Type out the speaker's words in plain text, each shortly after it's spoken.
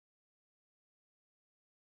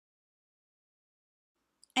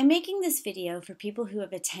I'm making this video for people who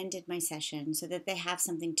have attended my session so that they have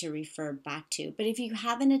something to refer back to. But if you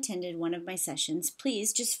haven't attended one of my sessions,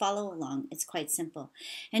 please just follow along. It's quite simple.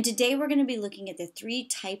 And today we're going to be looking at the 3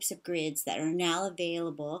 types of grids that are now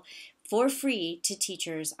available for free to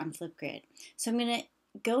teachers on Flipgrid. So I'm going to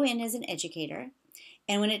go in as an educator.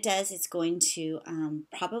 And when it does, it's going to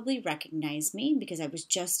probably recognize me because I was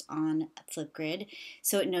just on Flipgrid,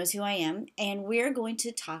 so it knows who I am. And we're going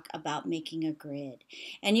to talk about making a grid.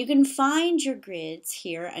 And you can find your grids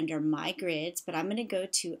here under My Grids, but I'm going to go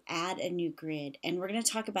to Add a New Grid. And we're going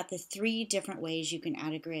to talk about the 3 different ways you can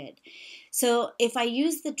add a grid. So if I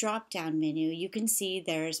use the drop-down menu, you can see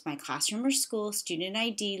there's my classroom or school, student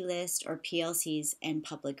ID list, or PLCs, and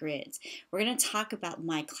public grids. We're going to talk about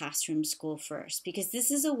my classroom school first because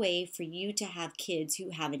this is a way for you to have kids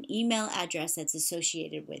who have an email address that's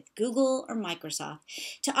associated with Google or Microsoft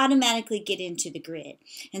to automatically get into the grid.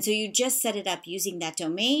 And so you just set it up using that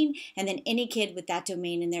domain, and then any kid with that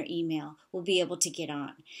domain in their email will be able to get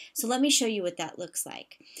on. So let me show you what that looks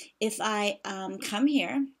like. If I come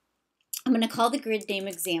here, I'm going to call the grid name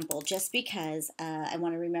example just because I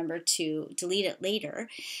want to remember to delete it later.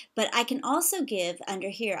 But I can also give under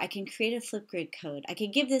here, I can create a Flipgrid code. I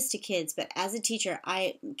could give this to kids, but as a teacher,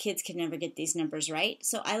 kids can never get these numbers right.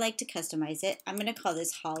 So I like to customize it. I'm going to call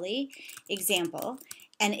this Holly example.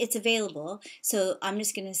 And it's available, so I'm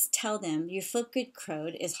just going to tell them your Flipgrid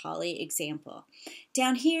code is Holly example.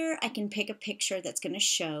 Down here, I can pick a picture that's going to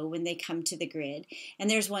show when they come to the grid. And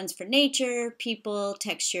there's ones for nature, people,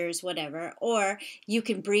 textures, whatever. Or you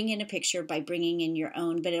can bring in a picture by bringing in your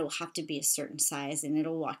own, but it will have to be a certain size, and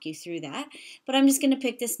it'll walk you through that. But I'm just going to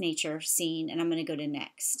pick this nature scene, and I'm going to go to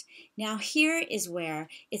next. Now here is where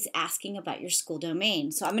it's asking about your school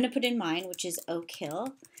domain. So I'm going to put in mine, which is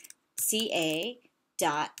oakhill.ca.org.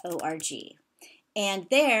 And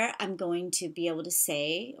there I'm going to be able to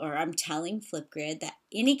say, or I'm telling Flipgrid that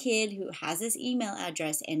any kid who has this email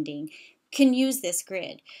address ending can use this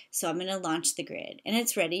grid. So I'm going to launch the grid and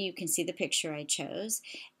it's ready. You can see the picture I chose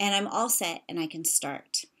and I'm all set and I can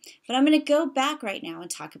start. But I'm going to go back right now and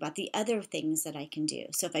talk about the other things that I can do.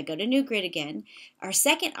 So if I go to new grid again, our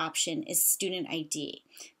second option is student ID.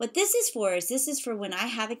 What this is for when I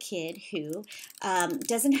have a kid who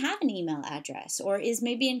doesn't have an email address or is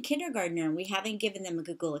maybe in kindergarten and we haven't given them a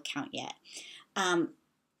Google account yet.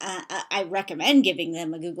 I recommend giving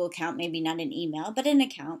them a Google account, maybe not an email, but an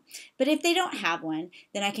account. But if they don't have one,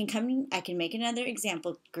 then I can make another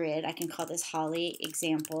example grid. I can call this Holly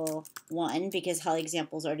example 1 because Holly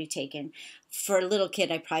example is already taken. For a little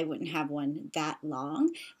kid, I probably wouldn't have one that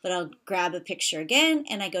long, but I'll grab a picture again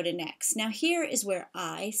and I go to next. Now here is where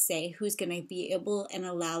I say who's going to be able and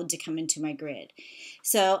allowed to come into my grid.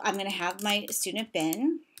 So I'm going to have my student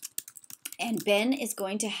Ben. And Ben is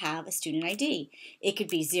going to have a student ID. It could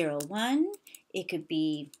be 01, it could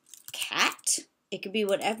be cat, it could be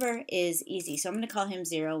whatever is easy. So I'm going to call him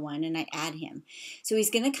 01 and I add him. So he's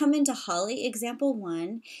going to come into Holly example 1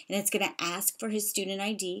 and it's going to ask for his student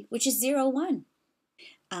ID, which is 01.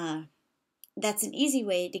 That's an easy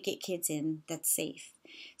way to get kids in that's safe.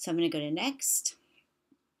 So I'm going to go to next.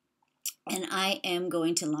 And I am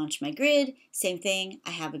going to launch my grid. Same thing,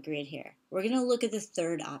 I have a grid here. We're going to look at the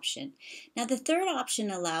third option. Now the third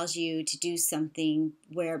option allows you to do something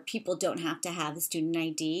where people don't have to have a student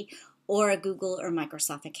ID or a Google or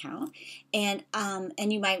Microsoft account. And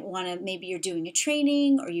you might want to, maybe you're doing a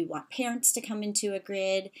training or you want parents to come into a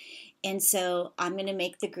grid. And so I'm going to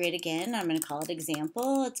make the grid again. I'm going to call it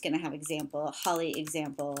example. It's going to have example, Holly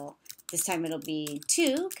example. This time it'll be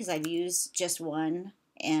 2 because I've used just one.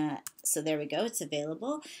 And so there we go, it's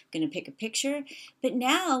available. I'm going to pick a picture. But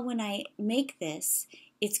now when I make this,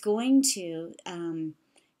 it's going to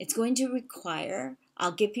require,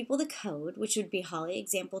 I'll give people the code, which would be Holly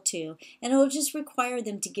example 2, and it'll just require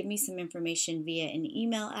them to give me some information via an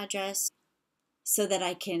email address so that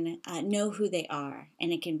I can know who they are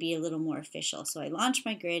and it can be a little more official. So I launch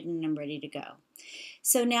my grid and I'm ready to go.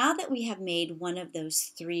 So now that we have made one of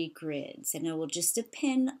those 3 grids, and it will just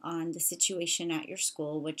depend on the situation at your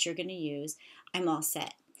school, what you're going to use, I'm all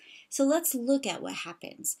set. So let's look at what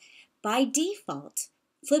happens. By default,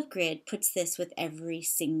 Flipgrid puts this with every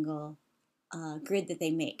single grid that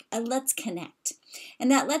they make, a Let's Connect.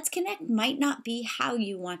 And that Let's Connect might not be how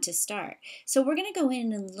you want to start. So we're going to go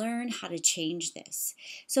in and learn how to change this.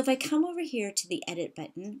 So if I come over here to the Edit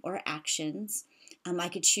button or Actions, I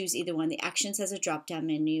could choose either one. The Actions has a drop-down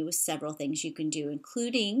menu with several things you can do,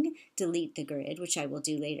 including delete the grid, which I will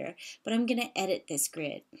do later. But I'm going to edit this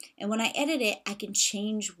grid. And when I edit it, I can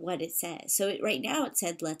change what it says. So right now it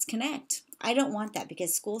said, Let's Connect. I don't want that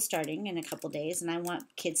because school's starting in a couple days and I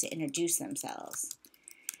want kids to introduce themselves.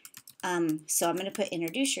 So I'm going to put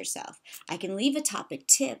introduce yourself. I can leave a topic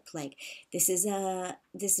tip like this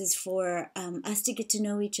is for us to get to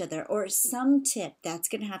know each other, or some tip that's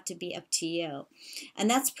going to have to be up to you. And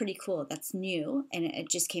that's pretty cool. That's new, and it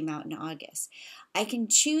just came out in August. I can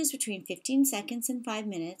choose between 15 seconds and 5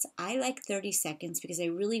 minutes. I like 30 seconds because I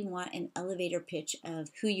really want an elevator pitch of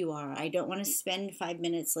who you are. I don't want to spend 5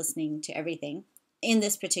 minutes listening to everything in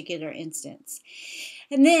this particular instance.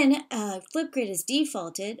 And then Flipgrid is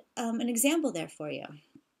defaulted an example there for you.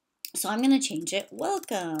 So I'm going to change it.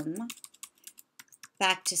 Welcome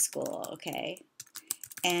back to school, okay?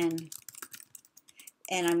 And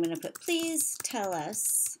I'm going to put, please tell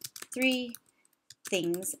us 3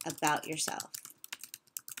 things about yourself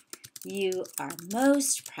you are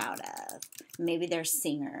most proud of. Maybe they're a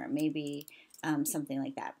singer, maybe something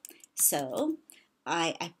like that. So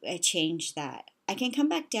I changed that. I can come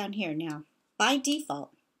back down here now. By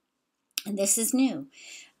default, and this is new,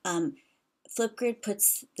 Flipgrid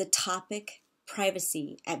puts the topic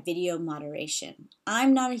privacy at video moderation.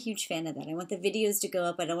 I'm not a huge fan of that. I want the videos to go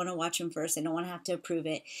up. I don't want to watch them first. I don't want to have to approve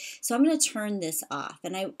it. So I'm going to turn this off.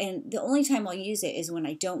 And the only time I'll use it is when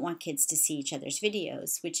I don't want kids to see each other's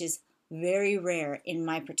videos, which is very rare in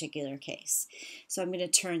my particular case. So I'm going to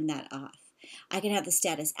turn that off. I can have the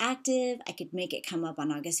status active. I could make it come up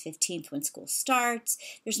on August 15th when school starts.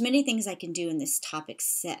 There's many things I can do in this topic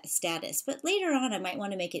status, but later on I might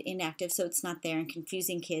want to make it inactive so it's not there and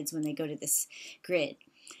confusing kids when they go to this grid.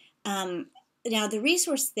 Now the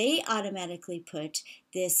resource, they automatically put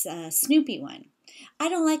this Snoopy one. I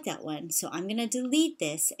don't like that one, so I'm going to delete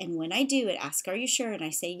this, and when I do, it asks, are you sure? And I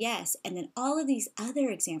say yes, and then all of these other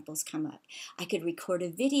examples come up. I could record a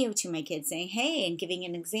video to my kids saying, hey, and giving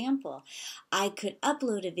an example. I could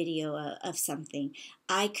upload a video of something.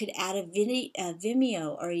 I could add a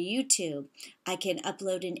Vimeo or a YouTube. I can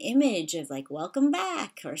upload an image of like, welcome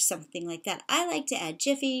back, or something like that. I like to add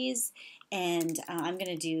jiffies, and I'm going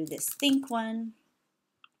to do this think one.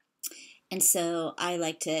 And so I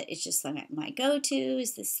like to, it's just like my go-to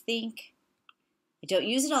is this think. I don't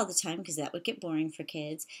use it all the time because that would get boring for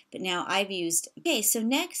kids. But now I've used, okay, so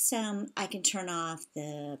next I can turn off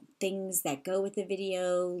the things that go with the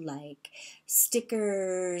video, like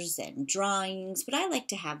stickers and drawings, but I like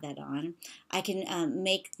to have that on. I can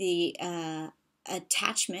make the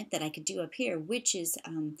attachment that I could do up here, which is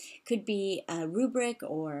could be a rubric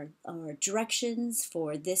or directions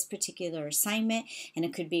for this particular assignment, and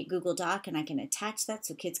it could be a Google Doc, and I can attach that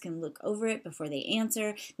so kids can look over it before they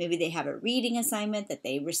answer. Maybe they have a reading assignment that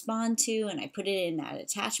they respond to, and I put it in that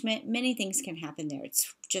attachment. Many things can happen there.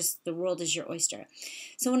 It's just the world is your oyster.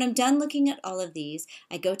 So when I'm done looking at all of these,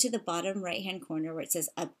 I go to the bottom right hand corner where it says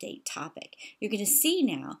update topic. You're going to see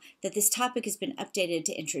now that this topic has been updated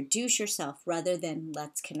to introduce yourself rather than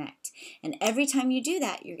let's connect. And every time you do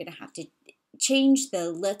that, you're going to have to change the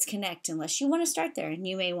let's connect unless you want to start there, and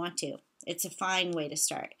you may want to. It's a fine way to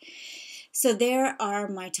start. So there are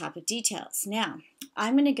my topic details. Now,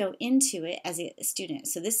 I'm going to go into it as a student.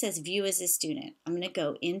 So this says view as a student. I'm going to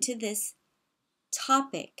go into this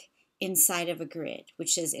topic inside of a grid,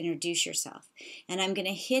 which says introduce yourself. And I'm going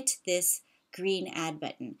to hit this green add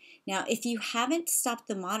button. Now, if you haven't stopped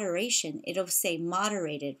the moderation, it'll say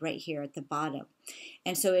moderated right here at the bottom.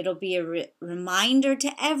 And so it'll be a reminder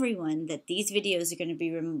to everyone that these videos are going to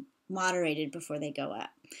be moderated before they go up.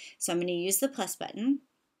 So I'm going to use the plus button.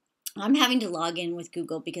 I'm having to log in with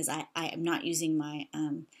Google because I am not using my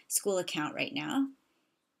school account right now,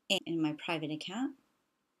 in my private account.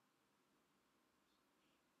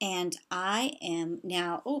 And I am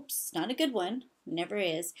now, oops, not a good one, never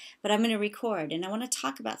is, but I'm going to record, and I want to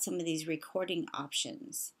talk about some of these recording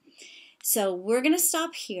options. So we're going to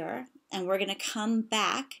stop here, and we're going to come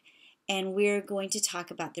back, and we're going to talk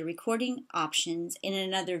about the recording options in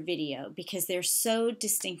another video because they're so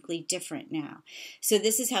distinctly different now. So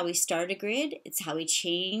this is how we start a grid, it's how we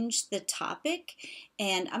change the topic,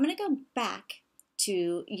 and I'm going to go back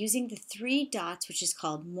to using the 3 dots, which is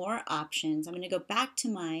called more options. I'm going to go back to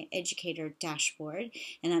my educator dashboard,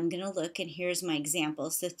 and I'm going to look, and here's my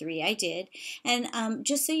examples, the 3 I did. And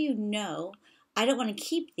just so you know, I don't want to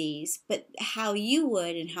keep these, but how you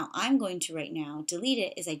would and how I'm going to right now delete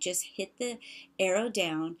it is I just hit the arrow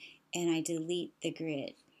down and I delete the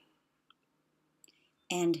grid.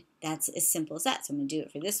 And that's as simple as that. So I'm going to do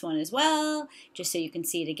it for this one as well, just so you can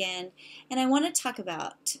see it again. And I want to talk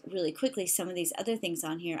about really quickly some of these other things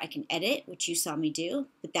on here. I can edit, which you saw me do,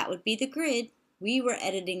 but that would be the grid. We were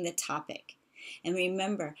editing the topic. And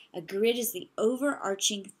remember, a grid is the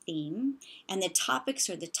overarching theme, and the topics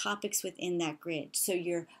are the topics within that grid. So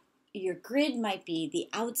your grid might be the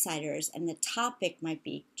outsiders, and the topic might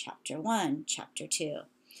be chapter 1, chapter 2.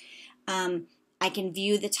 I can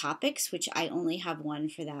view the topics, which I only have one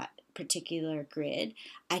for that particular grid.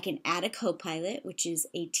 I can add a co-pilot, which is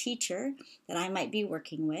a teacher that I might be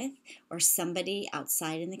working with, or somebody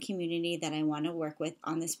outside in the community that I want to work with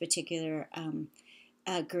on this particular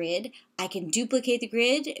grid. I can duplicate the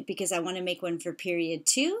grid because I want to make one for period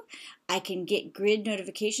 2. I can get grid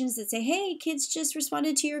notifications that say, hey, kids just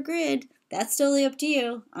responded to your grid. That's totally up to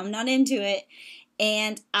you. I'm not into it.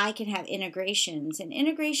 And I can have integrations, and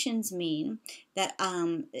integrations mean that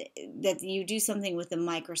that you do something with the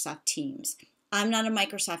Microsoft Teams. I'm not a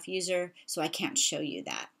Microsoft user, so I can't show you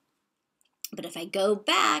that. But if I go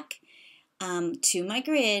back to my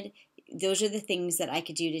grid, those are the things that I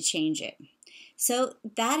could do to change it. So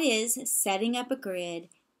that is setting up a grid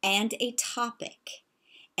and a topic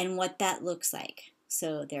and what that looks like.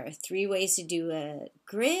 So there are 3 ways to do a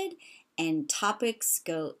grid, and topics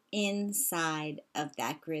go inside of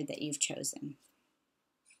that grid that you've chosen.